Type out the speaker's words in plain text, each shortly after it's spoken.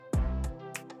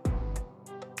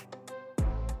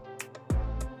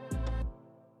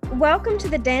Welcome to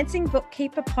the Dancing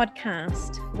Bookkeeper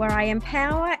podcast, where I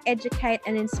empower, educate,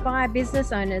 and inspire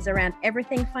business owners around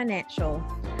everything financial.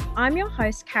 I'm your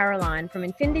host, Caroline from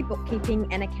Infinity Bookkeeping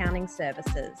and Accounting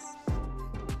Services.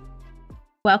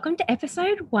 Welcome to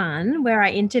episode 1, where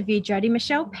I interview Jody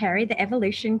Perry, the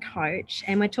evolution coach,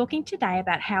 and we're talking today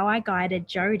about how I guided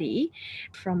Jody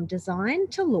from design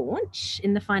to launch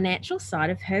in the financial side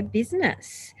of her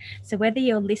business. So whether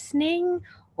you're listening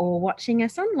or watching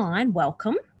us online,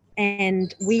 welcome.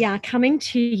 And we are coming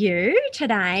to you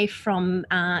today from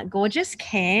gorgeous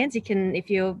Cairns. You can, if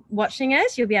you're watching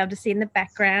us, you'll be able to see in the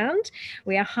background.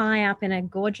 We are high up in a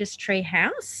gorgeous tree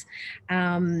house,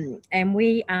 and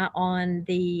we are on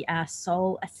the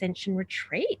Soul Ascension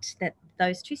Retreat that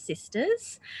those two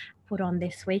sisters put on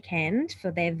this weekend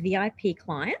for their VIP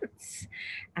clients.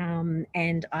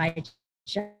 And I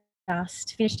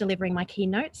just finished delivering my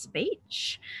keynote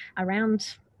speech around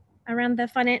the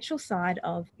financial side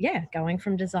of, going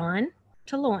from design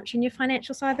to launch in your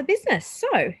financial side of the business. So,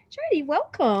 Jody,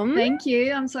 welcome. Thank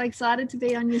you. I'm so excited to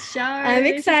be on your show. I'm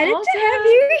excited to have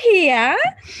you here.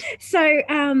 So,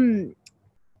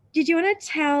 did you want to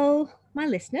tell my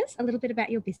listeners a little bit about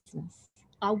your business?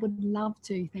 I would love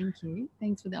to. Thank you.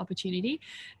 Thanks for the opportunity.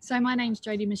 So my name's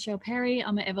Jody Perry.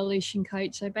 I'm an evolution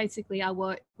coach. So basically I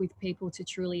work with people to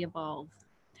truly evolve.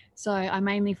 So I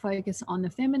mainly focus on the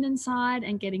feminine side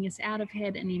and getting us out of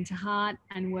head and into heart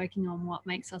and working on what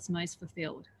makes us most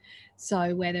fulfilled.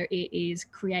 So whether it is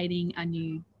creating a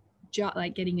new job,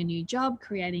 like getting a new job,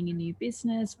 creating a new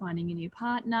business, finding a new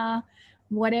partner,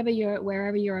 wherever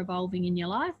you're evolving in your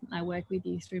life, I work with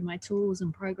you through my tools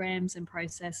and programs and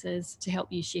processes to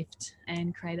help you shift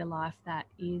and create a life that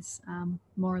is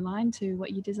more aligned to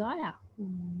what you desire.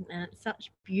 It's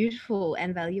such beautiful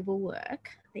and valuable work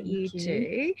that you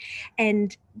do.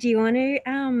 And do you want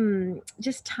to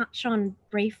just touch on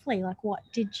briefly, like, what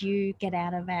did you get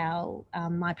out of our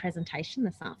my presentation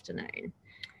this afternoon?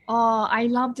 Oh, I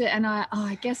loved it. And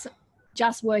I guess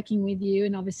just working with you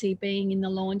and obviously being in the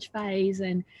launch phase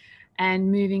and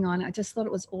moving on, I just thought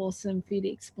it was awesome for you to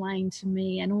explain to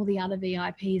me and all the other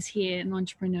VIPs here and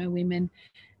entrepreneur women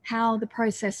how the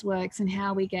process works and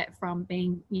how we get from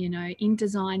being, in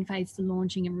design phase to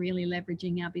launching and really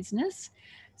leveraging our business.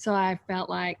 So I felt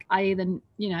like I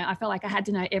had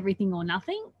to know everything or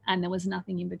nothing, and there was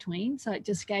nothing in between. So it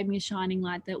just gave me a shining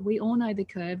light that we all know the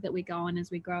curve that we go on as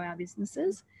we grow our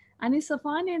businesses. And the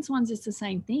finance one's just the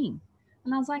same thing.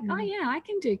 And I was like, oh yeah, I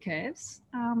can do curves.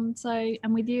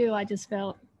 And with you, I just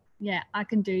felt, I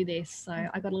can do this. So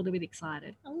I got a little bit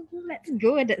excited. Oh, that's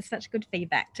good. It's such good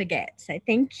feedback to get. So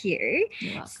thank you.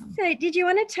 You're welcome. So did you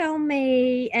want to tell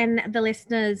me and the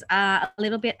listeners a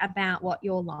little bit about what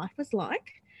your life was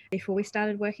like before we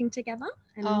started working together?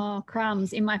 Oh,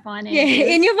 crumbs in my finances. Yeah,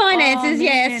 in your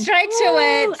finances. Straight to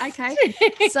it.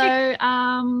 Okay. So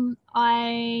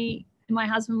my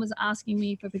husband was asking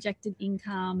me for projected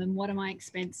income and what are my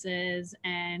expenses,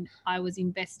 and I was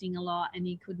investing a lot and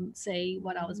he couldn't see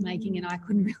what I was making and I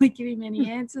couldn't really give him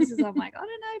any answers. So I'm like, I don't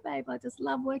know, babe, I just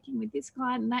love working with this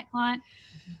client and that client.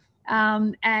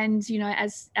 And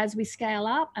as we scale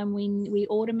up and we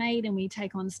automate and we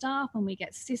take on staff and we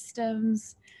get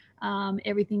systems,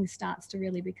 everything starts to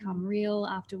really become real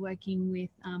after working with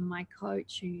my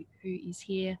coach who is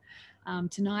here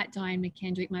tonight, Diane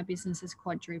McKendrick. My business has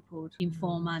quadrupled in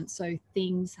 4 months. So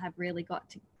things have really got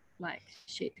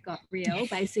real,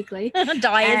 basically.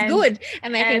 Diane's good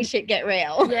at making shit get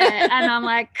real. Yeah. And I'm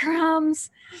like,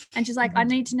 crumbs. And she's like, I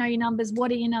need to know your numbers.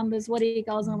 What are your numbers? What are your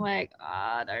goals? And I'm like,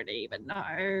 I don't even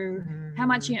know. How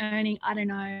much you're earning? I don't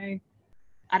know.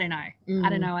 I don't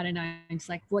know. And she's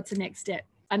like, what's the next step?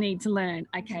 I need to learn.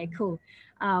 Okay, cool.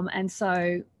 And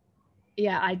so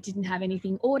I didn't have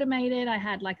anything automated. I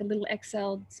had like a little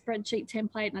Excel spreadsheet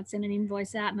template and I'd send an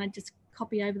invoice out and I'd just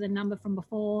copy over the number from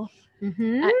before.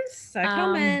 So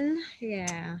common.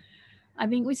 Yeah. I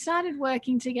think we started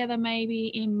working together maybe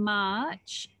in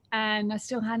March, and I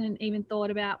still hadn't even thought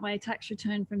about my tax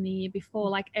return from the year before.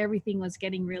 Like everything was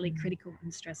getting really critical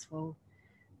and stressful,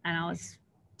 and I was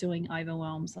doing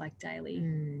overwhelms like daily,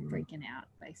 freaking out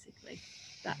basically.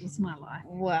 That was my life.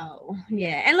 Well,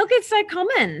 yeah. And look, it's so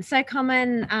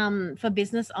common for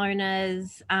business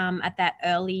owners at that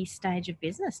early stage of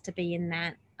business to be in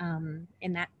that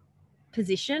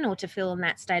position or to feel in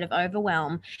that state of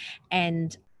overwhelm.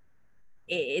 And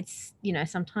it's,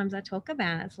 sometimes I talk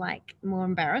about it's like more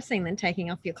embarrassing than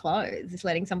taking off your clothes. It's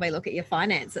letting somebody look at your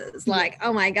finances. Like,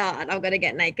 oh my God, I've got to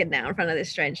get naked now in front of this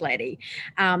strange lady.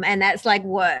 And that's like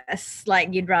worse.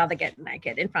 Like you'd rather get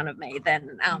naked in front of me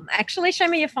than actually show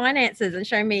me your finances and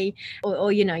show me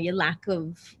or your lack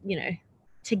of,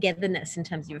 togetherness in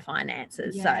terms of your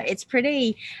finances. Yeah. So it's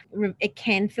it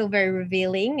can feel very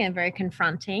revealing and very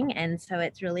confronting. And so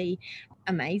it's really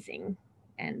amazing.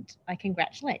 And I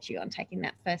congratulate you on taking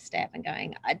that first step and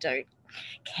going, I don't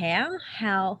care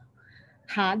how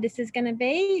hard this is going to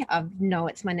be. I know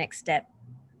it's my next step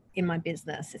in my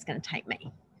business. It's going to take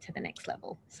me to the next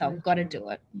level. So I've got to do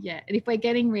it. Yeah. And if we're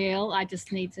getting real, I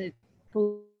just need to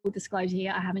full disclosure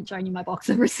here, I haven't shown you my box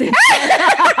of receipts.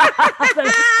 So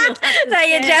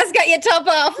you just got your top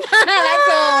off. That's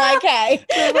all. Okay.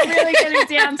 So we're really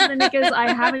getting down to the knickers.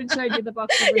 I haven't showed you the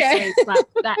box of receipts, but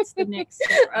that's the next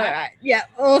step, right? All right. Yeah.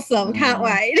 Awesome. Can't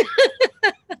wait.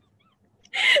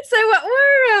 So what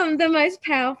were the most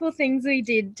powerful things we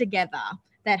did together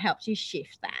that helped you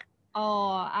shift that?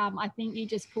 I think you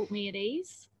just put me at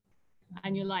ease,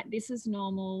 and you're like, this is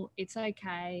normal. It's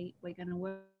okay. We're going to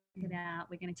work it out.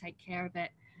 We're going to take care of it.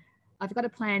 I've got a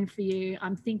plan for you.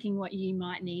 I'm thinking what you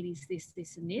might need is this,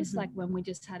 this, and this. Like when we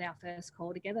just had our first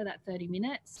call together, that 30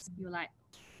 minutes, you're like,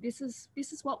 this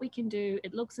is what we can do.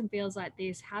 It looks and feels like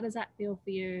this. How does that feel for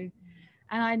you?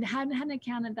 And I hadn't had an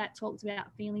accountant that talked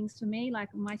about feelings for me.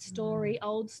 Like my story,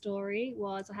 old story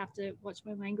was, I have to watch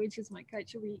my language because my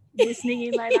coach will be listening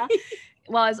in later,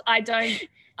 was I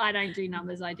don't do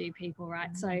numbers, I do people, right?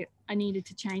 So I needed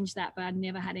to change that, but I'd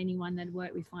never had anyone that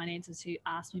worked with finances who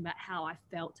asked me about how I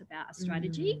felt about a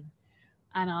strategy.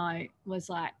 And I was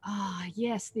like, oh,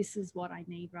 yes, this is what I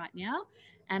need right now.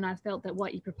 And I felt that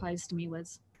what you proposed to me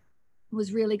was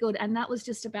really good. And that was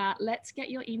just about, let's get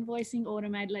your invoicing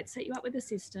automated. Let's set you up with a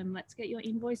system. Let's get your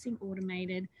invoicing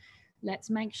automated.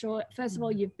 Let's make sure, first of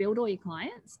all, you've billed all your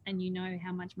clients and you know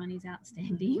how much money is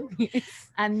outstanding. Yes.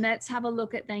 And let's have a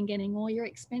look at then getting all your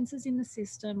expenses in the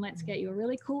system. Let's get you a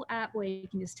really cool app where you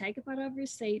can just take a photo of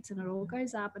receipts and it all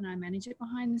goes up and I manage it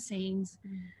behind the scenes.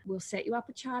 We'll set you up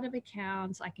a chart of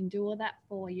accounts. I can do all that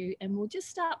for you. And we'll just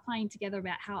start playing together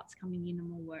about how it's coming in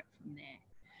and we'll work from there.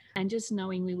 And just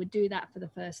knowing we would do that for the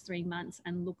first 3 months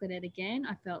and look at it again,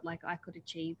 I felt like I could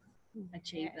achieve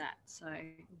that. So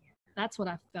that's what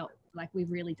I felt like we've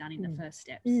really done in the first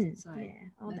steps. So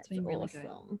that's been really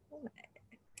awesome. Good.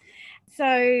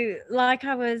 So like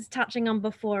I was touching on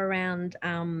before around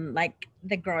like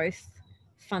the growth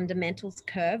fundamentals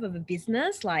curve of a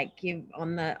business, like you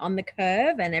on the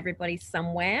curve and everybody's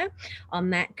somewhere on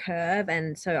that curve.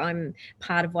 And so I'm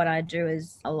part of what I do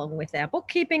is, along with our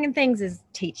bookkeeping and things, is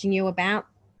teaching you about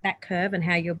that curve and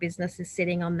how your business is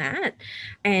sitting on that.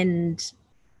 And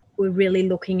we're really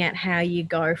looking at how you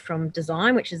go from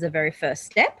design, which is the very first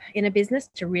step in a business,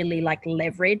 to really like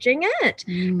leveraging it.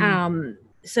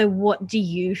 So what do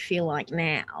you feel like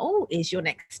now is your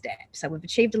next step? So we've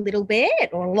achieved a little bit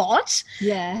or a lot.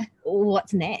 Yeah.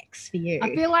 What's next for you?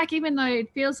 I feel like even though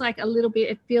it feels like a little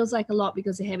bit, it feels like a lot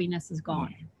because the heaviness is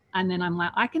gone. Yeah. And then I'm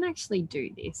like, I can actually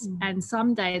do this. And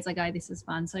some days I go, this is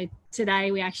fun. So today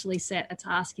we actually set a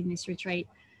task in this retreat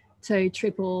to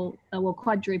quadruple,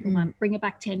 bring it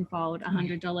back tenfold,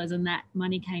 $100. And that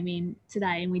money came in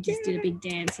today and we just did a big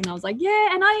dance. And I was like,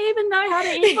 yeah, and I even know how to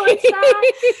invoice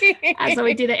that. And so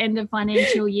we did an end of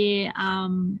financial year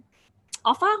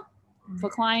offer for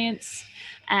clients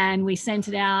and we sent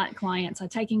it out. Clients are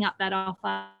taking up that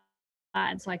offer.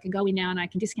 And so I can go in now and I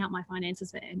can discount my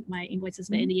finances and my invoices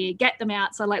for the end of the year, get them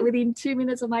out. So like within 2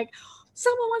 minutes, I'm like,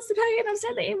 someone wants to pay it. I've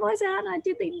sent the invoice out and I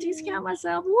did the discount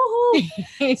myself.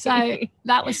 Woohoo! So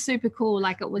that was super cool.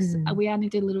 Like it was, we only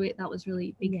did a little bit. That was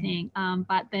really a big thing.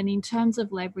 But then in terms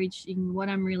of leveraging, what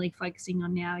I'm really focusing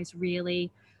on now is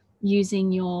really using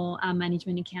your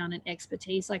management accountant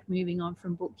expertise, like moving on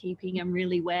from bookkeeping and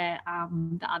really where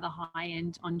the other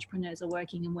high-end entrepreneurs are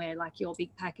working and where like your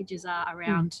big packages are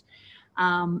around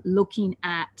looking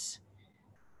at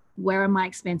where are my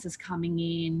expenses coming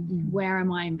in, where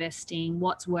am I investing,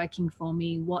 what's working for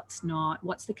me, what's not,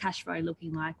 what's the cash flow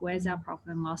looking like, where's our profit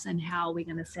and loss, and how are we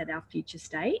going to set our future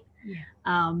state.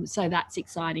 So that's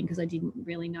exciting because I didn't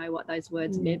really know what those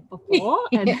words meant before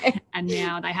and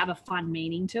now they have a fun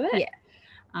meaning to it.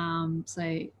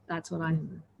 So that's what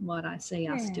I see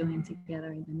us doing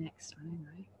together in the next, I don't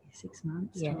know, 6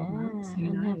 months, 12 months, who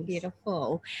knows.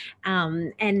 Beautiful.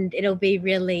 And it'll be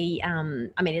really I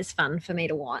mean, it's fun for me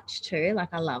to watch too. Like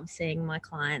I love seeing my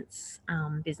clients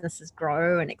businesses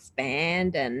grow and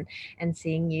expand and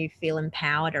seeing you feel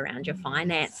empowered around your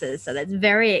finances. So that's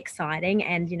very exciting.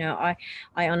 And you know,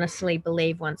 I honestly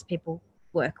believe once people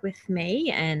work with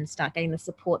me and start getting the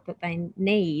support that they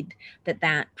need,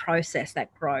 that process,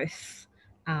 that growth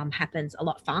happens a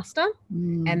lot faster,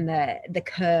 and the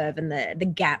curve and the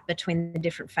gap between the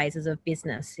different phases of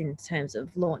business in terms of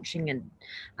launching and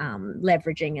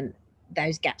leveraging, and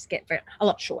those gaps get a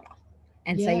lot shorter.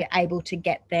 And so you're able to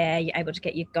get there, you're able to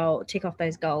get your goal, tick off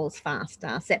those goals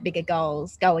faster, set bigger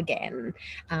goals, go again,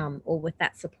 all with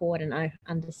that support and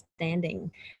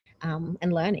understanding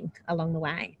and learning along the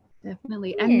way.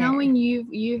 Definitely. And knowing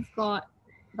you've got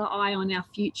the eye on our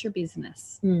future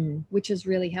business, which is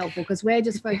really helpful, because we're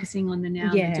just focusing on the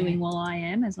now and doing while I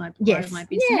am as my part of my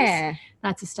business.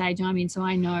 That's a stage I'm in. So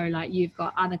I know like you've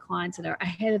got other clients that are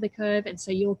ahead of the curve, and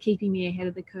so you're keeping me ahead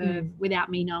of the curve without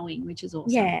me knowing, which is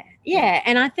awesome. Yeah.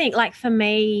 And I think like for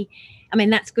me, I mean,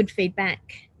 that's good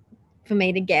feedback for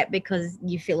me to get, because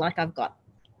you feel like I've got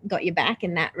your back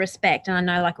in that respect. And I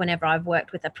know like whenever I've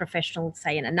worked with a professional,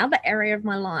 say in another area of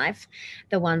my life,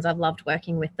 the ones I've loved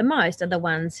working with the most are the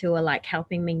ones who are like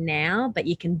helping me now, but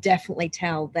you can definitely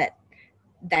tell that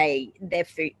they're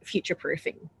future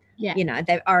proofing. You know,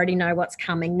 they already know what's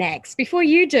coming next before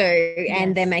you do,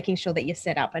 and they're making sure that you're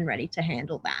set up and ready to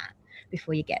handle that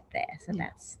before you get there. So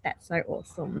that's so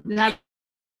awesome. That's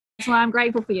why I'm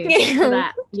grateful for you for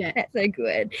that. Yeah, that's so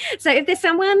good. So if there's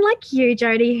someone like you,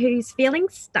 Jody, who's feeling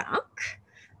stuck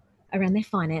around their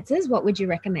finances, what would you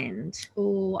recommend?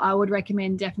 Oh, I would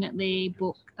recommend definitely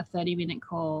book a 30-minute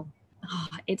call. Oh,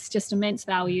 it's just immense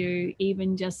value.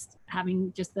 Even just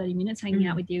having just 30 minutes hanging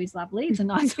out with you is lovely. It's a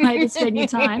nice way to spend your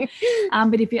time.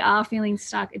 But if you are feeling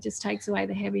stuck, it just takes away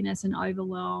the heaviness and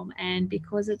overwhelm. And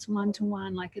because it's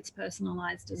one-to-one, like it's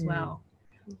personalized as well.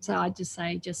 So I'd just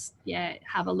say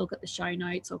have a look at the show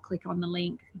notes or click on the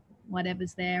link,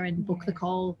 whatever's there, and book the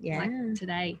call like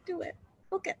today. Do it.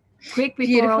 Book it. Quick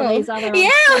before all these other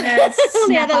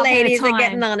the other ladies are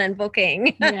getting on and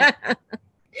booking.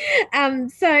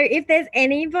 So if there's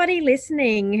anybody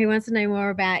listening who wants to know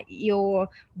more about your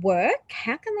work,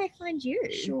 how can they find you?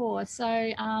 Sure.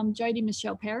 So Jody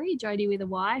Michelle Perry, Jody with a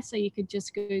Y. So you could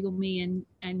just Google me and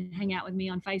hang out with me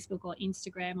on Facebook or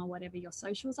Instagram or whatever your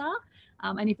socials are.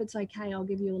 And if it's okay, I'll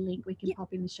give you a link. We can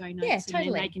pop in the show notes. Yeah, totally.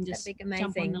 And then they can just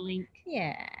jump on the link.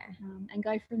 Yeah. And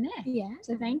go from there. Yeah.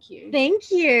 So thank you. Thank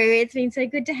you. It's been so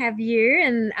good to have you,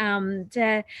 and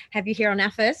to have you here on our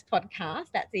first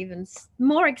podcast. That's even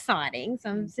more exciting.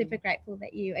 So I'm super grateful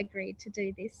that you agreed to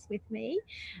do this with me.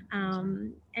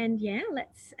 And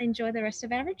let's enjoy the rest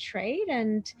of our retreat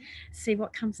and see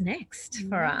what comes next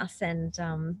for us. And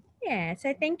so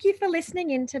thank you for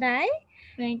listening in today.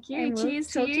 Thank you. And Cheers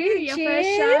to you. Your first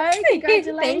show.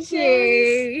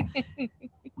 Congratulations. Thank you.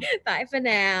 Bye for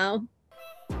now.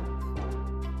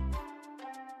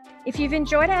 If you've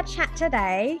enjoyed our chat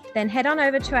today, then head on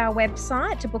over to our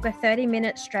website to book a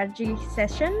 30-minute strategy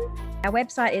session. Our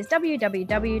website is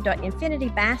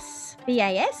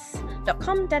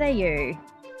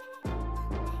www.infinitybas.com.au.